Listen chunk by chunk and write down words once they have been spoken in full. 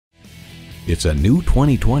It's a new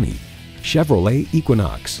 2020 Chevrolet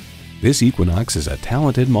Equinox. This Equinox is a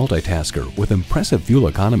talented multitasker with impressive fuel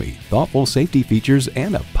economy, thoughtful safety features,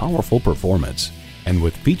 and a powerful performance. And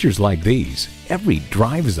with features like these, every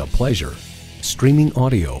drive is a pleasure. Streaming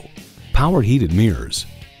audio, power heated mirrors,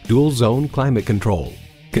 dual zone climate control,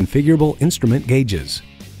 configurable instrument gauges,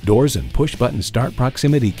 doors and push button start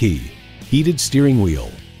proximity key, heated steering wheel,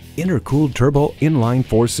 intercooled turbo inline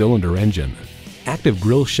 4-cylinder engine, active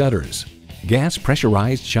grille shutters, gas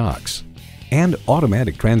pressurized shocks, and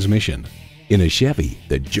automatic transmission. In a Chevy,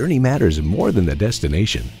 the journey matters more than the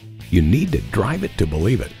destination. You need to drive it to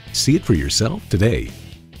believe it. See it for yourself today.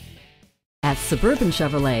 At Suburban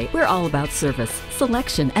Chevrolet, we're all about service,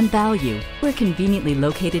 selection, and value. We're conveniently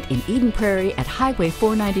located in Eden Prairie at Highway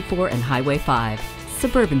 494 and Highway 5.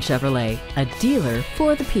 Suburban Chevrolet, a dealer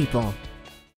for the people.